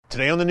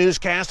Today on the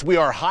newscast, we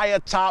are high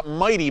atop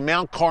mighty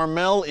Mount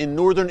Carmel in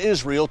northern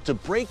Israel to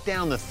break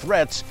down the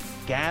threats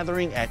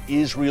gathering at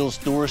Israel's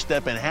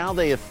doorstep and how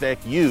they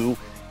affect you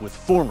with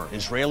former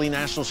Israeli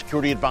National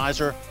Security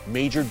Advisor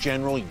Major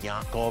General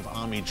Yaakov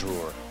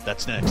Amidror.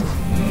 That's next.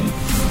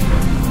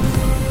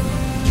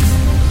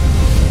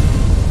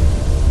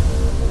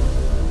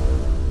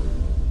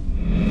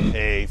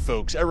 Hey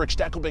folks, Eric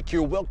Stackelbeck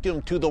here.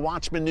 Welcome to the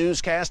Watchman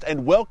Newscast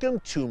and welcome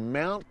to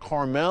Mount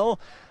Carmel.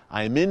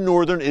 I am in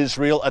northern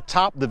Israel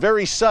atop the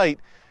very site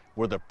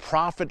where the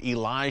prophet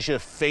Elijah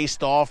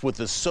faced off with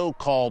the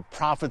so-called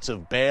prophets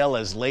of Baal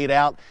as laid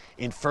out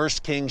in 1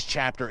 Kings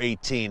chapter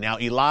 18. Now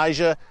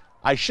Elijah's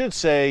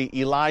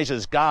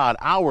God,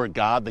 our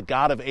God, the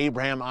God of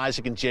Abraham,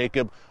 Isaac, and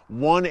Jacob,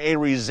 won a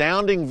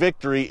resounding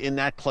victory in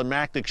that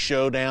climactic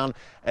showdown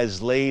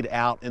as laid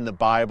out in the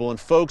Bible. And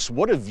folks,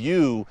 what a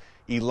view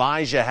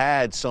Elijah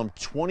had some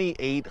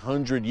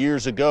 2,800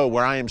 years ago,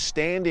 where I am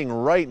standing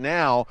right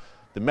now.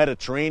 The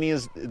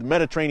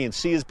Mediterranean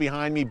Sea is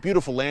behind me.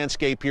 Beautiful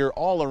landscape here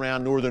all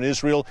around northern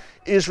Israel.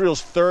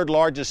 Israel's third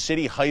largest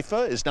city,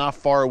 Haifa, is not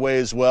far away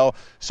as well.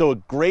 So a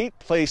great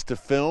place to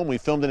film. We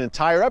filmed an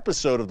entire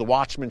episode of The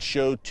Watchman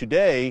Show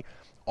today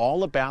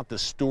all about the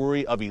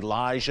story of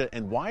Elijah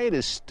and why it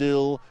is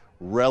still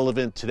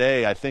relevant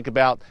today. I think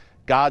about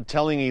God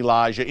telling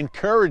Elijah,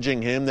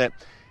 encouraging him that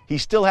he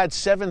still had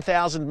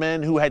 7,000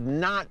 men who had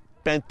not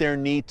bent their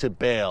knee to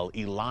Baal.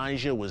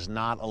 Elijah was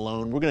not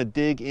alone. We're going to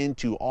dig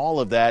into all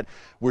of that.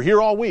 We're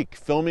here all week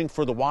filming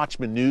for the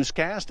Watchman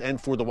Newscast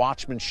and for the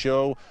Watchman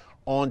Show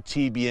on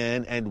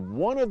TBN. And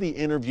one of the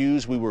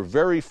interviews we were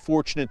very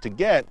fortunate to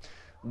get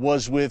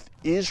was with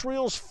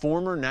Israel's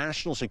former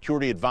National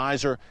Security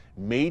Advisor,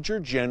 Major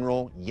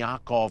General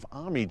Yaakov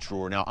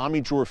Amidror. Now,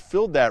 Amidror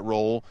filled that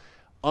role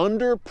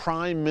under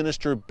Prime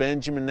Minister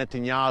Benjamin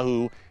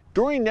Netanyahu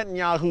during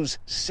Netanyahu's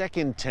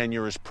second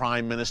tenure as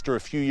prime minister a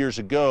few years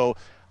ago.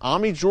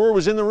 Amidror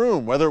was in the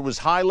room, whether it was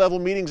high-level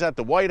meetings at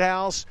the White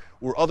House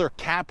or other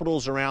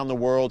capitals around the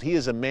world. He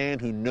is a man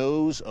who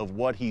knows of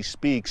what he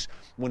speaks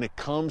when it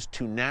comes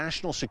to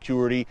national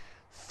security,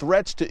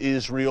 threats to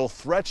Israel,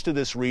 threats to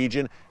this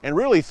region, and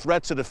really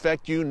threats that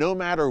affect you no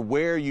matter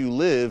where you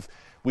live.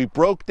 We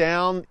broke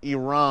down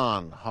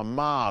Iran,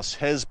 Hamas,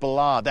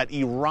 Hezbollah, that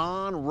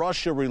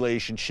Iran-Russia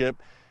relationship,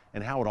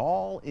 and how it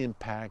all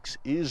impacts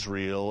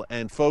Israel.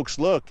 And folks,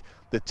 look,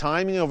 the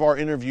timing of our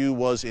interview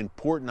was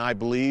important, I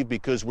believe,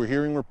 because we're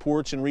hearing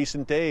reports in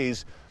recent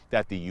days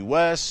that the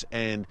U.S.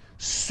 and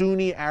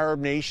Sunni Arab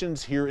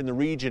nations here in the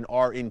region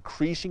are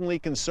increasingly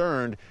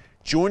concerned,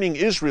 joining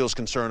Israel's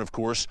concern, of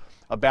course,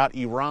 about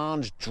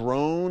Iran's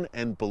drone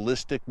and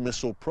ballistic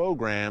missile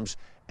programs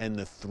and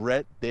the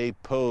threat they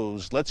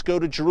pose. Let's go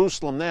to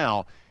Jerusalem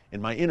now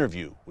in my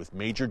interview with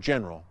Major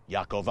General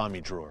Yaakov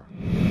Amidror.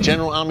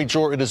 General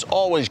Amidror, it is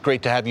always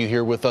great to have you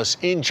here with us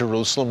in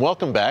Jerusalem.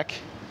 Welcome back.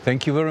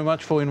 Thank you very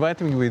much for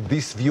inviting me. With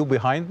this view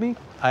behind me,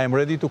 I am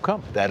ready to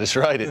come. That is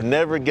right. It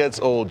never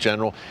gets old,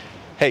 General.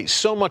 Hey,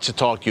 so much to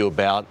talk to you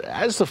about.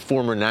 As the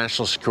former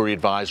National Security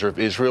Advisor of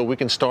Israel, we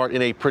can start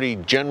in a pretty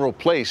general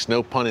place,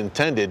 no pun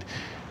intended.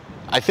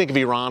 I think of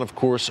Iran, of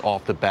course,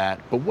 off the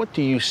bat, but what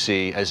do you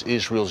see as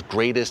Israel's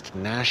greatest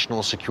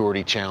national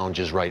security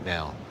challenges right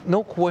now?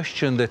 No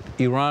question that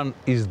Iran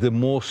is the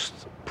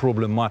most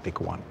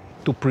problematic one,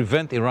 to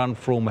prevent Iran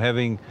from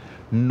having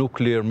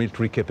nuclear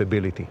military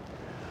capability.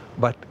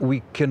 But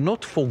we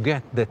cannot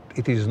forget that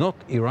it is not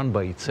Iran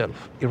by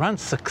itself. Iran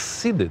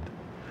succeeded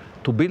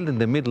to build in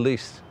the Middle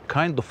East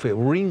kind of a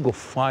ring of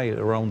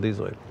fire around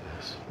Israel.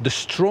 Yes. The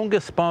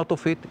strongest part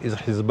of it is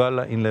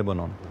Hezbollah in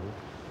Lebanon,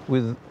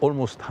 with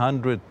almost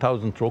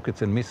 100,000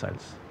 rockets and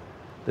missiles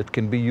that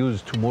can be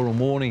used tomorrow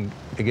morning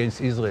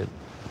against Israel.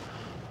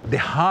 The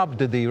hub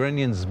that the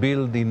Iranians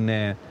build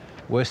in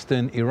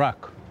western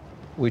Iraq,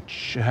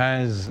 which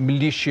has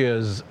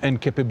militias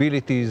and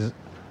capabilities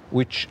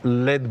which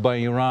led by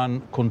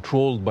Iran,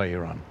 controlled by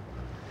Iran.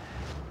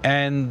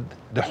 And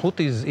the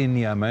Houthis in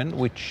Yemen,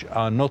 which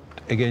are not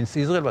against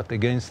Israel, but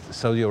against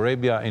Saudi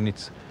Arabia and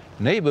its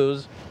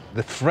neighbors,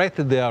 the threat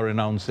that they are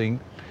announcing,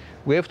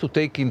 we have to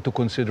take into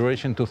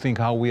consideration to think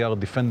how we are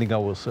defending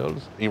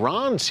ourselves.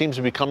 Iran seems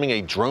to be becoming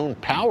a drone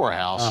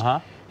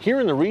powerhouse here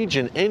in the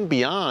region and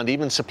beyond,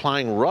 even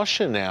supplying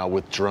Russia now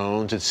with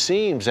drones. It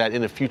seems that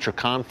in a future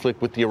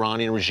conflict with the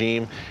Iranian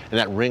regime and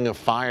that ring of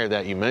fire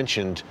that you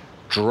mentioned,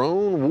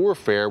 drone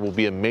warfare will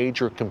be a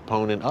major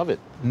component of it.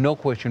 No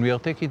question. We are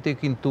taking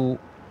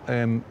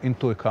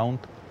into account.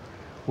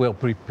 We are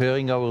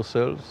preparing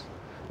ourselves.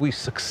 We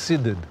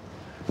succeeded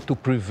to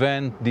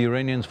prevent the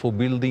Iranians from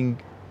building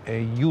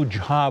a huge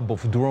hub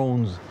of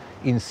drones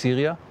in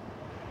Syria.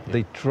 Yeah.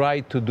 They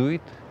tried to do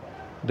it.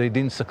 They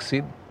didn't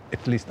succeed,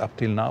 at least up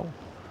till now.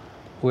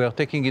 We are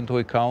taking into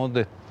account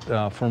that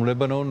from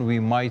Lebanon, we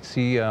might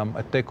see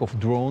attack of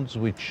drones,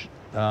 which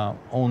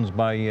owns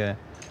by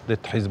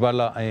that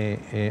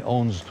Hezbollah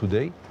owns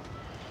today.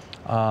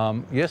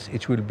 Yes,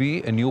 it will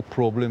be a new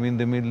problem in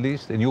the Middle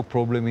East, a new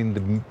problem in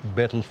the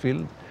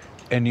battlefield.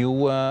 a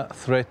new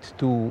threat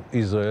to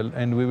Israel,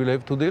 and we will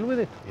have to deal with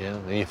it. Yeah,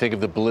 and you think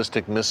of the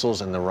ballistic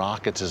missiles and the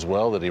rockets as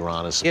well that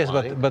Iran is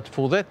supplying. Yes, but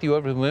for that you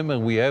have to remember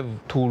we have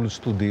tools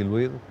to deal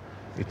with.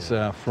 It's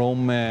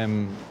from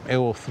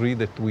Arrow 3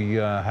 that we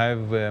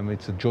have,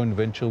 it's a joint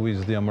venture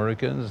with the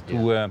Americans,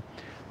 to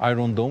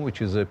Iron Dome,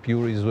 which is a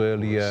pure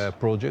Israeli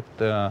project.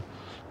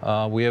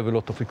 We have a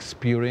lot of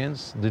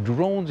experience. The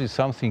drones is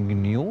something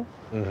new.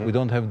 Mm-hmm. We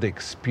don't have the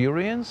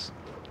experience,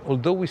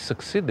 although we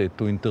succeeded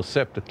to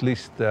intercept at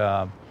least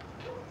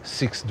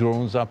 6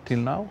 drones up till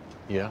now.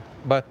 Yeah.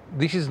 But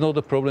this is not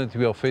the problem that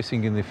we are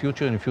facing in the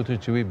future. In the future,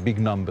 it will be big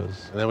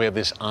numbers. And then we have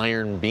this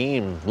Iron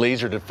Beam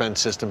laser defense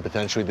system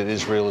potentially that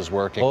Israel is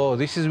working. Oh,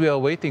 we are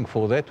waiting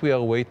for that. We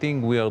are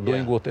waiting. We are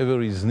doing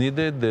whatever is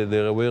needed.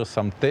 There were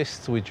some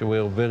tests which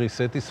were very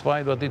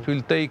satisfied, but it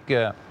will take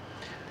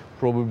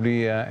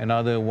probably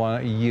another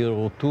 1 year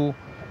or 2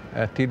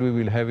 till we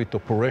will have it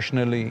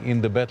operationally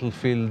in the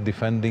battlefield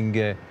defending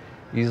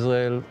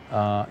Israel.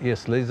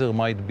 Yes, laser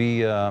might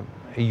be a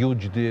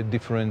huge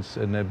difference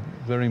and a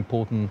very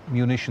important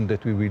munition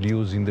that we will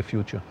use in the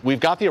future. We've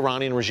got the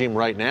Iranian regime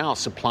right now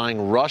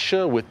supplying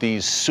Russia with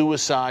these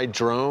suicide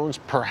drones.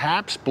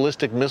 Perhaps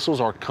ballistic missiles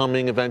are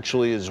coming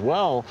eventually as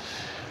well.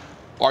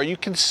 Are you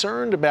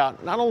concerned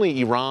about not only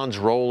Iran's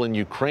role in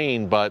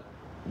Ukraine, but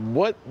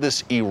what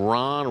this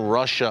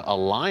Iran-Russia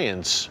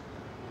alliance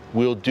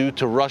will do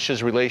to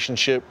Russia's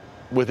relationship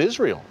with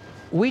Israel?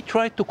 We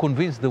tried to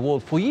convince the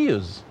world for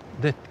years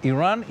that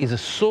Iran is a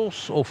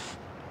source of,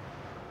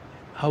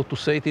 how to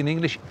say it in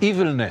English,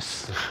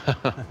 evilness.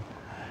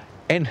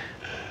 And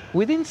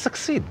we didn't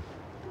succeed.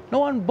 No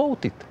one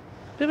bought it.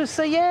 They will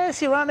say,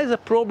 yes, Iran is a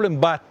problem,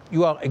 but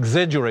you are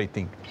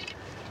exaggerating.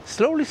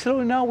 Slowly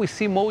now we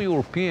see more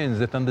Europeans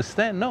that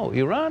understand, no,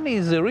 Iran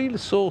is a real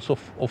source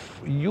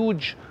of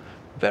huge,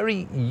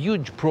 very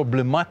huge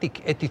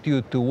problematic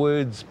attitude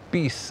towards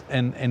peace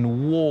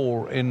and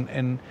war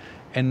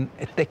and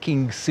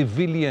attacking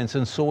civilians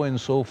and so on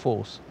and so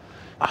forth.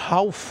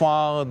 How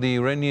far the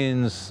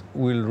Iranians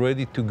will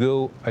ready to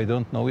go, I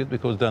don't know yet,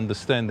 because they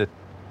understand that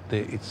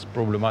it's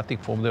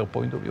problematic from their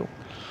point of view.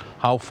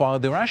 How far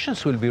the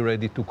Russians will be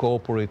ready to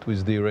cooperate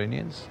with the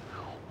Iranians.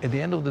 At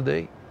the end of the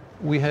day,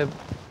 we have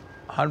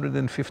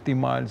 150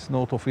 miles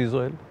north of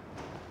Israel.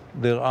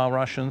 There are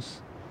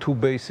Russians, 2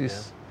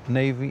 bases,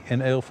 Navy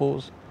and Air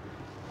Force.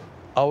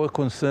 Our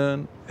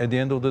concern at the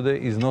end of the day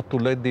is not to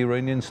let the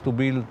Iranians to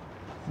build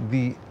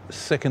the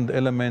second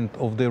element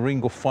of the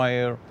ring of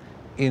fire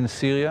in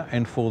Syria,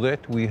 and for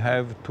that we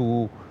have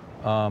to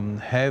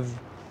have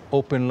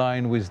open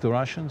line with the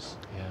Russians.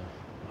 Yeah.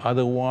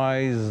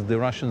 Otherwise, the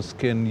Russians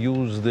can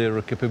use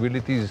their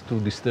capabilities to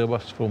disturb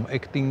us from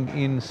acting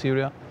in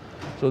Syria.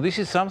 So this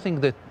is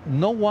something that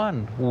no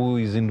one who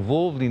is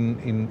involved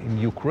in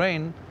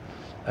Ukraine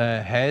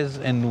has,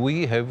 and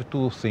we have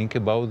to think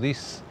about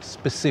this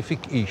specific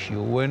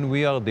issue when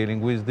we are dealing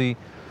with the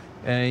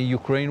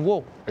Ukraine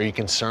war. Are you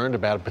concerned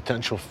about a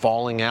potential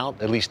falling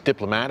out, at least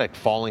diplomatic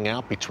falling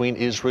out, between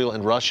Israel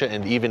and Russia,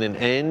 and even an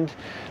end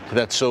to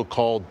that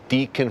so-called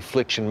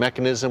deconfliction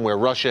mechanism where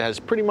Russia has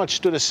pretty much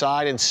stood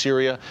aside in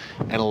Syria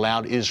and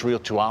allowed Israel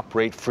to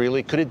operate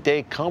freely? Could a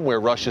day come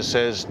where Russia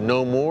says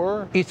no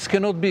more? It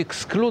cannot be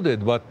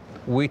excluded, but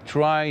we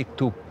try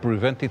to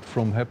prevent it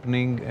from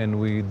happening, and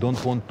we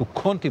don't want to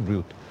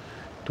contribute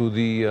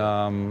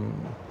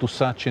to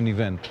such an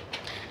event.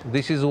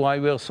 This is why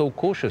we are so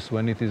cautious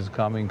when it is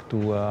coming to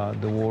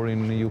the war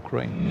in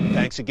Ukraine.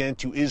 Thanks again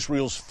to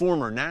Israel's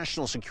former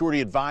National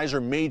Security Advisor,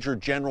 Major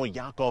General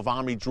Yaakov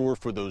Amidror,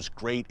 for those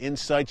great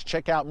insights.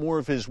 Check out more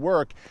of his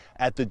work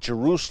at the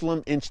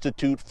Jerusalem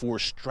Institute for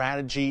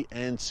Strategy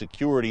and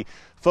Security.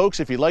 Folks,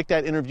 if you like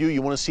that interview,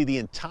 you want to see the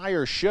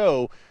entire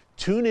show,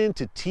 tune in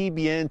to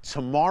TBN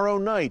tomorrow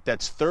night.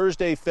 That's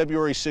Thursday,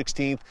 February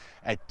 16th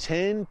at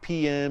 10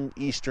 p.m.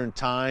 Eastern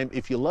Time.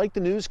 If you like the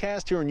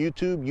newscast here on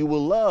YouTube, you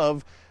will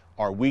love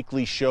our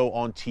weekly show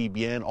on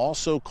TBN,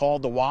 also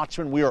called The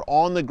Watchman. We are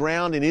on the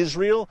ground in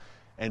Israel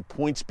and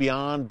points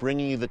beyond,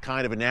 bringing you the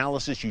kind of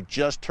analysis you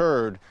just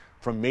heard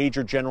from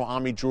Major General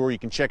Amidror. You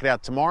can check it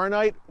out tomorrow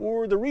night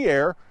or the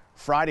re-air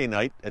Friday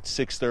night at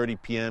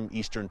 6:30 p.m.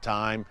 Eastern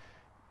Time.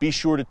 Be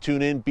sure to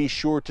tune in, be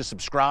sure to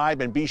subscribe,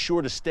 and be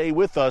sure to stay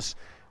with us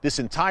this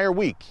entire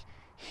week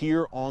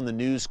here on the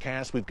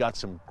Newscast. We've got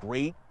some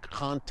great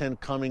content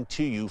coming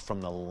to you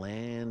from the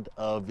land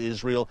of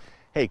Israel.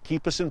 Hey,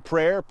 keep us in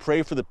prayer.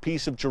 Pray for the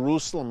peace of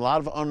Jerusalem. A lot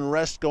of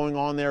unrest going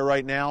on there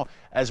right now,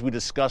 as we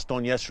discussed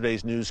on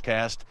yesterday's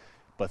newscast.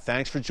 But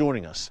thanks for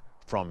joining us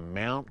from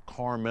Mount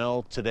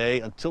Carmel today.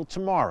 Until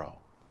tomorrow,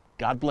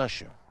 God bless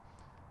you.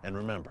 And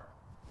remember,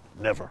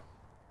 never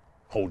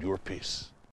hold your peace.